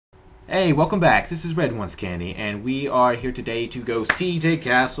Hey, welcome back. This is RedWantsCandy, and we are here today to go siege a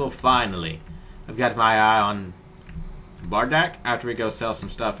castle, finally. I've got my eye on Bardak after we go sell some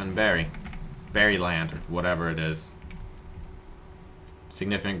stuff in Berryland, or whatever it is.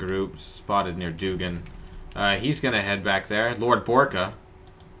 Significant groups spotted near Dugan. He's going to head back there. Lord Borka.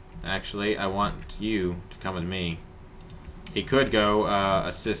 Actually, I want you to come with me. He could go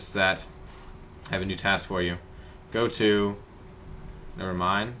assist that. I have a new task for you. Go to... Never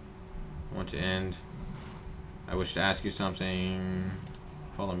mind. I want to end. I wish to ask you something.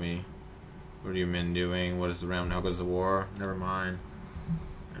 Follow me. What are you men doing? What is the realm? How goes the war? Never mind.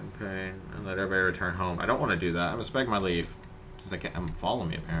 Okay. And let everybody return home. I don't want to do that. I'm expecting my leave. Just like I'm following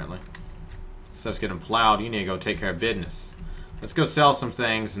me apparently. Stuff's getting plowed. You need to go take care of business. Let's go sell some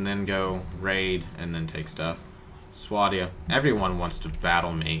things and then go raid and then take stuff. Swadia. Everyone wants to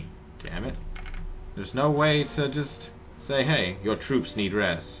battle me. Damn it. There's no way to just say, hey, your troops need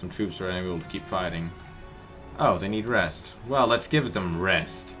rest. Some troops are unable to keep fighting. Oh, they need rest. Well, let's give them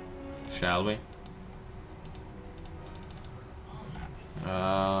rest. Shall we?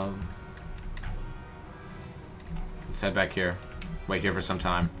 Let's head back here. Wait here for some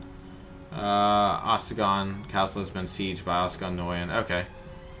time. Ostagon Castle has been sieged by Ostagon Noyan. Okay.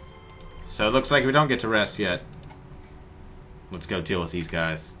 So it looks like we don't get to rest yet. Let's go deal with these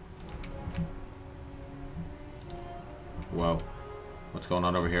guys. Whoa. What's going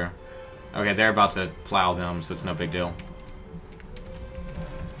on over here? Okay, they're about to plow them, so it's no big deal.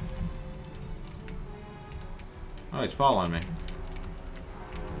 Oh, he's following me.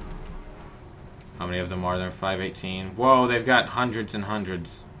 How many of them are there? 518. Whoa, they've got hundreds and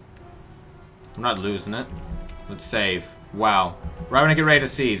hundreds. I'm not losing it. Let's save. Wow. Right when I get ready to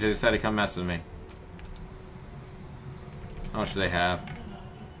siege, they decided to come mess with me. How much do they have?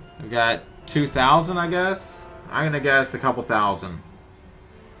 We've got 2,000, I guess? I'm gonna guess a couple thousand.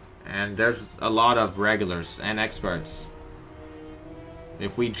 And there's a lot of regulars and experts.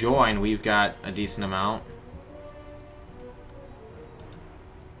 If we join, we've got a decent amount.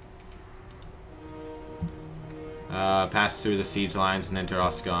 Pass through the siege lines and enter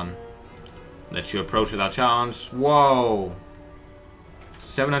Ostagon. Let you approach without challenge. Whoa!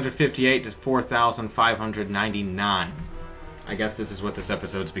 758 to 4,599. I guess this is what this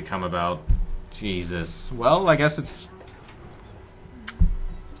episode's become about. Jesus. Well, I guess it's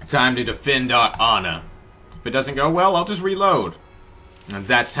time to defend our honor. If it doesn't go well, I'll just reload. And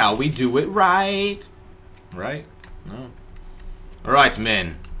that's how we do it, right? Right? No. Alright,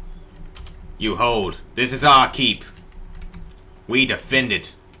 men. You hold. This is our keep. We defend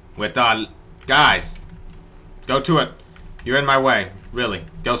it with our... Guys, go to it. You're in my way. Really.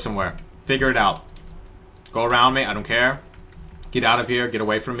 Go somewhere. Figure it out. Go around me. I don't care. Get out of here. Get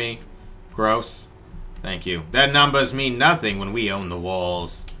away from me. Gross. Thank you. That numbers mean nothing when we own the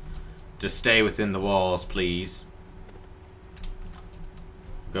walls. Just stay within the walls, please.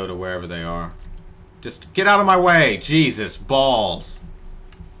 Go to wherever they are. Just get out of my way. Jesus, balls.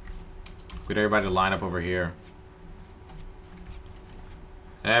 Get everybody to line up over here.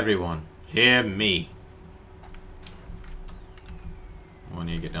 Everyone, hear me. I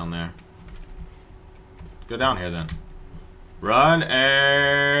need to get down there. Let's go down here then. Run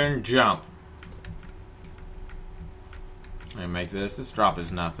and jump. Let me make this. This drop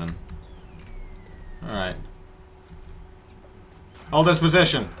is nothing. Alright. Hold this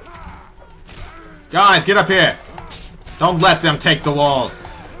position. Guys, get up here. Don't let them take the walls.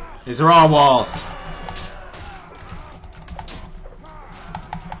 These are our walls.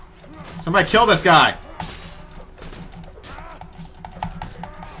 Somebody kill this guy.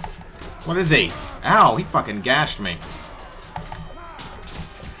 What is he? Ow, he fucking gashed me.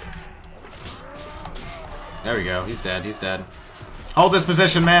 There we go. He's dead. He's dead. Hold this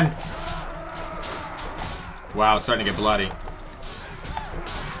position, man. Wow, it's starting to get bloody.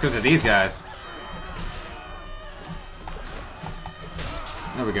 It's because of these guys.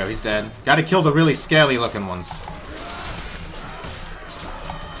 There we go. He's dead. Gotta kill the really scaly looking ones.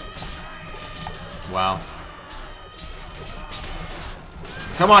 Wow.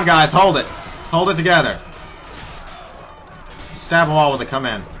 Come on, guys. Hold it. Hold it together. Stab them all when they come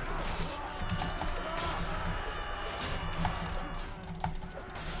in.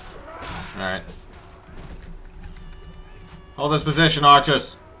 Alright. Hold this position,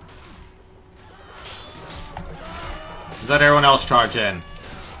 archers. Let everyone else charge in.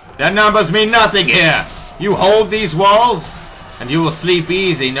 That numbers mean nothing here. You hold these walls, and you will sleep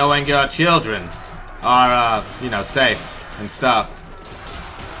easy knowing your children are, you know, safe and stuff.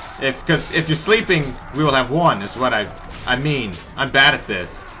 Because if you're sleeping, we will have one, is what I mean. I'm bad at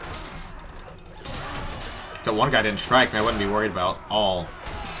this. So one guy didn't strike me, I wouldn't be worried about all.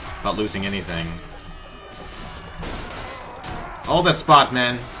 without losing anything. Hold this spot,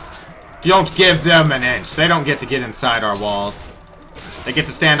 men. Don't give them an inch. They don't get to get inside our walls. They get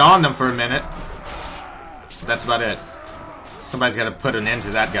to stand on them for a minute. But that's about it. Somebody's got to put an end to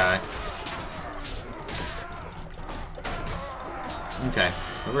that guy. Okay.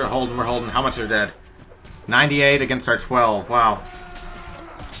 We're holding. How much are dead? 98 against our 12. Wow.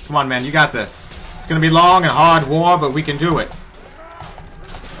 Come on, man. You got this. It's going to be long and hard war, but we can do it.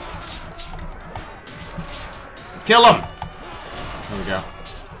 Kill him! There we go.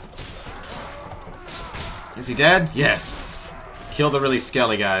 Is he dead? Yes. Kill the really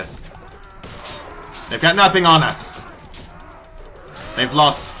skelly guys. They've got nothing on us. They've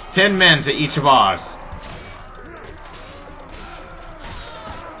lost 10 men to each of ours.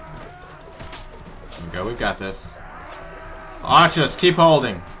 There we go. We've got this. Archers, keep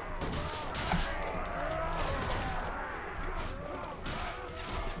holding.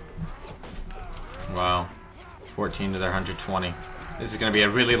 Wow. 14 to their 120. This is going to be a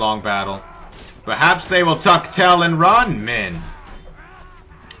really long battle. Perhaps they will tuck tail and run, men.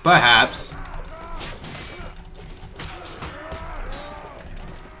 Perhaps.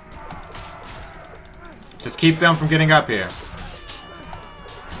 Just keep them from getting up here.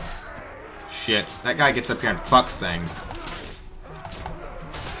 Shit. That guy gets up here and fucks things.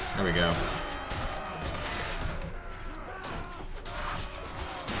 There we go.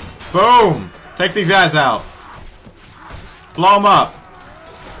 Boom! Take these guys out. Blow them up.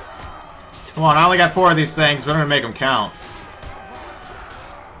 Come on, I only got 4 of these things, but I'm gonna make them count.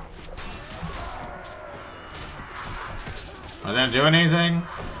 Are they not doing anything?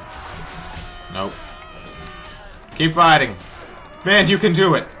 Nope. Keep fighting. Man, you can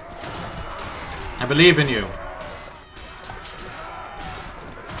do it. I believe in you.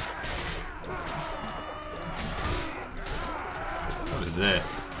 What is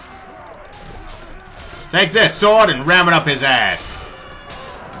this? Take this sword and ram it up his ass.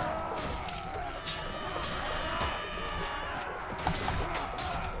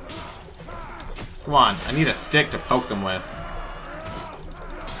 Come on, I need a stick to poke them with.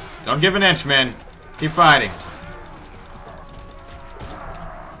 Don't give an inch, men. Keep fighting.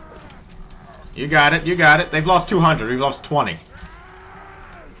 You got it, you got it. They've lost 200, we've lost 20.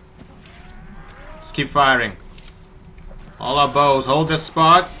 Just keep firing. All our bows, hold this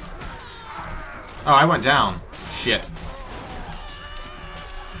spot. Oh, I went down. Shit.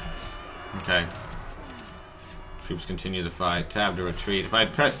 Okay. Troops continue the fight. Tab to retreat. If I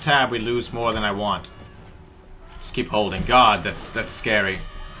press tab, we lose more than I want. Just keep holding. God, that's scary.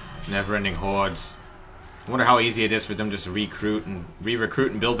 Never-ending hordes. I wonder how easy it is for them just to re-recruit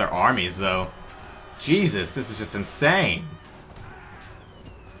and build their armies, though. Jesus, this is just insane.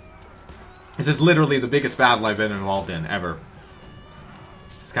 This is literally the biggest battle I've been involved in, ever.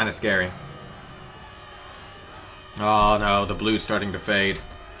 It's kind of scary. Oh no, the blue's starting to fade.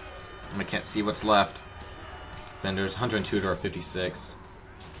 I can't see what's left. Defenders, 102 to our 56.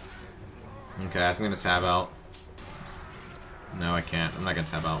 Okay, I think I'm going to tab out. No, I can't. I'm not going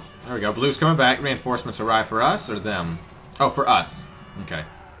to tab out. There we go. Blue's coming back. Reinforcements arrive for us or them? Oh, for us. Okay.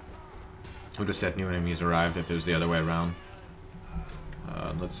 I would have said new enemies arrived if it was the other way around.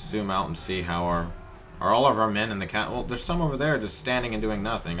 Let's zoom out and see how are all of our men in the count. Well, there's some over there just standing and doing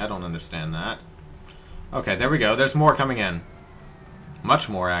nothing. I don't understand that. Okay, there we go. There's more coming in. Much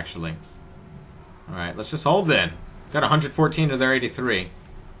more, actually. Alright, let's just hold then. Got 114 to their 83.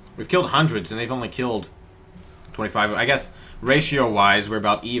 We've killed hundreds, and they've only killed 25. I guess, ratio-wise, we're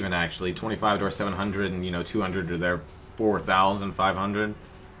about even, actually. 25 to our 700, and, 200 to their 4,500.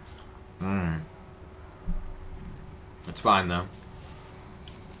 It's fine, though.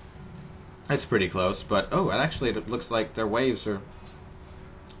 It's pretty close, but... Oh, actually, it looks like their waves are...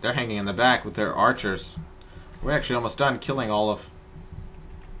 They're hanging in the back with their archers. We're actually almost done killing all of...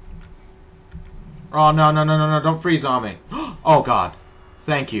 Oh, no, don't freeze on me. Oh, God.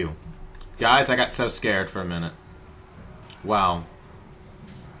 Thank you. Guys, I got so scared for a minute. Wow.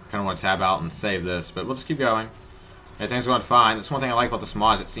 Kind of want to tab out and save this, but we'll just keep going. Everything's going fine. That's one thing I like about this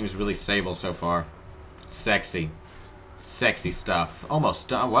mod is it seems really stable so far. Sexy. Sexy stuff. Almost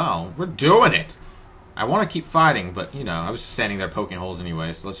done. Wow, we're doing it. I want to keep fighting, but, I was just standing there poking holes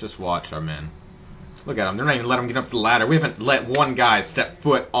anyway, so let's just watch our men. Look at them. They're not even letting them get up to the ladder. We haven't let one guy step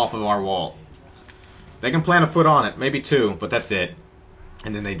foot off of our wall. They can plant a foot on it, maybe 2, but that's it.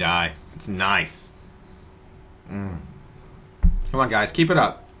 And then they die. It's nice. Come on, guys, keep it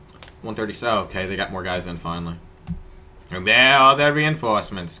up. 130. So, okay, they got more guys in finally. And there are their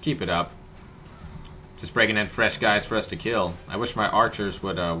reinforcements. Keep it up. Just breaking in fresh guys for us to kill. I wish my archers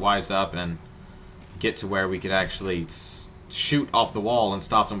would wise up and get to where we could actually shoot off the wall and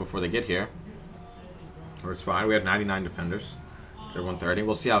stop them before they get here. It's fine. We had 99 defenders. They're 130.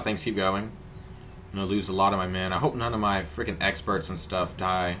 We'll see how things keep going. I'm going to lose a lot of my men. I hope none of my freaking experts and stuff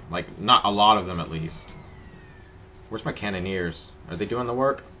die. Like, not a lot of them, at least. Where's my cannoneers? Are they doing the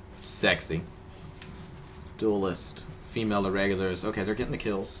work? Sexy. Duelist. Female irregulars. Okay, they're getting the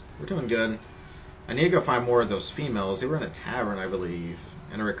kills. We're doing good. I need to go find more of those females. They were in a tavern, I believe.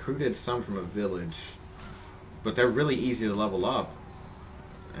 And I recruited some from a village. But they're really easy to level up.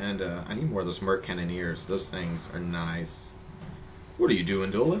 And I need more of those merc cannoneers. Those things are nice. What are you doing,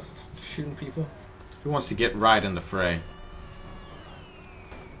 duelist? Shooting people? Who wants to get right in the fray?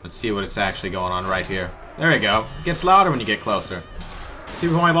 Let's see what's actually going on right here. There you go. It gets louder when you get closer. See,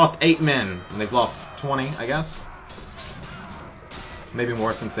 we've only lost 8 men. And they've lost 20, I guess. Maybe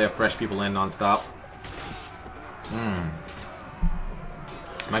more since they have fresh people in non-stop.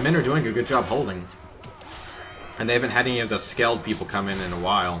 My men are doing a good job holding. And they haven't had any of those skilled people come in a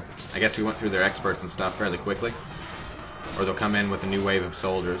while. I guess we went through their experts and stuff fairly quickly. Or they'll come in with a new wave of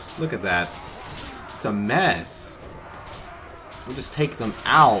soldiers. Look at that. It's a mess. We'll just take them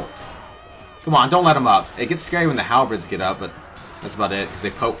out. Come on, don't let them up. It gets scary when the halberds get up, but that's about it, because they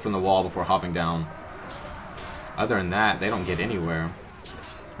poke from the wall before hopping down. Other than that, they don't get anywhere.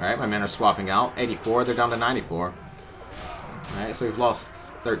 Alright, my men are swapping out. 84, they're down to 94. Alright, so we've lost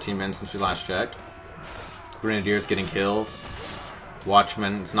 13 men since we last checked. Grenadiers getting kills.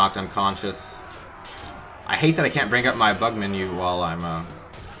 Watchman is knocked unconscious. I hate that I can't bring up my bug menu while I'm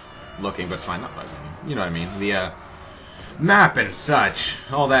looking, but it's fine, not bug menu. You know what I mean. The map and such.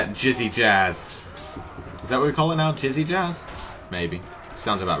 All that jizzy jazz. Is that what we call it now? Jizzy jazz? Maybe.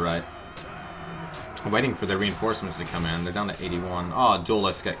 Sounds about right. I'm waiting for the reinforcements to come in. They're down to 81. Oh,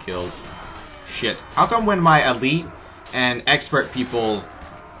 duelists got killed. Shit. How come when my elite and expert people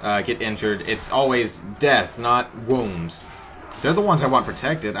get injured, it's always death, not wound? They're the ones I want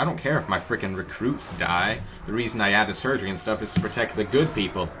protected. I don't care if my freaking recruits die. The reason I added surgery and stuff is to protect the good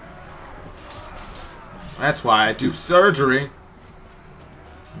people. That's why I do surgery.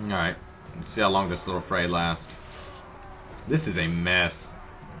 Alright. Let's see how long this little fray lasts. This is a mess.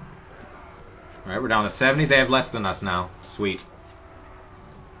 Alright, we're down to 70. They have less than us now. Sweet.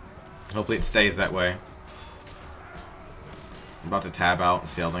 Hopefully it stays that way. I'm about to tab out and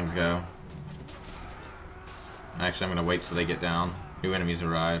see how things go. Actually, I'm going to wait till they get down. New enemies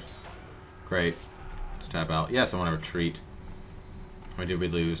arrive. Great. Let's tab out. Yes, I want to retreat. How many did we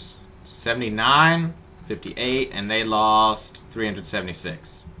lose? 79, 58, and they lost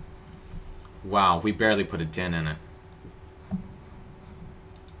 376. Wow, we barely put a dent in it.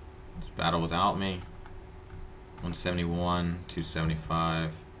 This battle without me. 171, 275,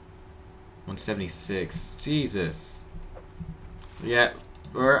 176. Jesus. Yeah,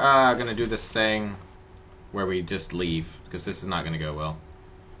 we're going to do this thing where we just leave, because this is not going to go well.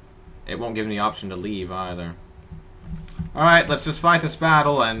 It won't give me the option to leave either. Alright, let's just fight this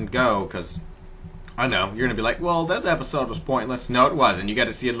battle and go, because I know, you're going to be like, well, this episode was pointless. No, it wasn't. You got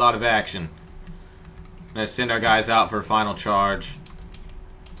to see a lot of action. I'm going to send our guys out for a final charge.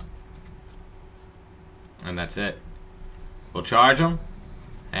 And that's it. We'll charge them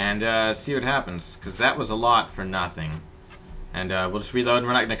and see what happens, because that was a lot for nothing. And we'll just reload, and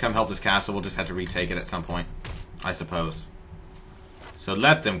we're not going to come help this castle. We'll just have to retake it at some point, I suppose. So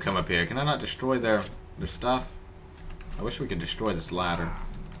let them come up here. Can I not destroy their stuff? I wish we could destroy this ladder.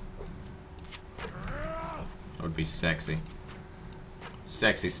 That would be sexy.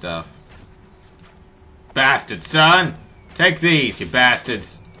 Sexy stuff. Bastard, son! Take these, you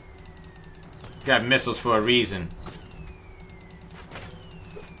bastards! Got missiles for a reason.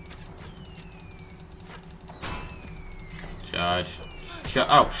 Charge.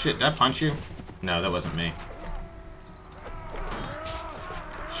 Oh, shit, did I punch you? No, that wasn't me.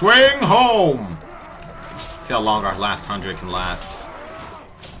 Swing home! See how long our last 100 can last.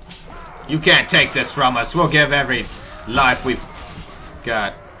 You can't take this from us. We'll give every life we've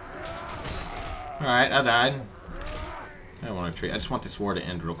got. Alright, I died. I don't want to retreat. I just want this war to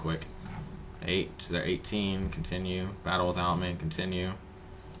end real quick. 8, they're 18. Continue. Battle without me. Continue.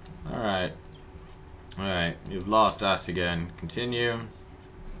 Alright. Alright, you've lost us again. Continue.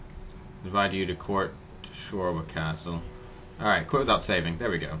 Divide you to court to Shorewood Castle. Alright, quit without saving.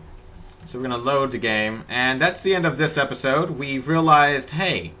 There we go. So we're going to load the game. And that's the end of this episode. We've realized,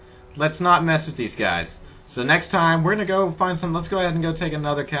 hey, let's not mess with these guys. So next time, we're going to go find some... Let's go ahead and go take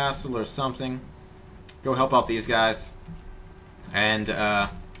another castle or something. Go help out these guys. And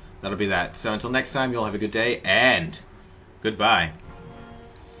that'll be that. So until next time, you'll have a good day. And goodbye.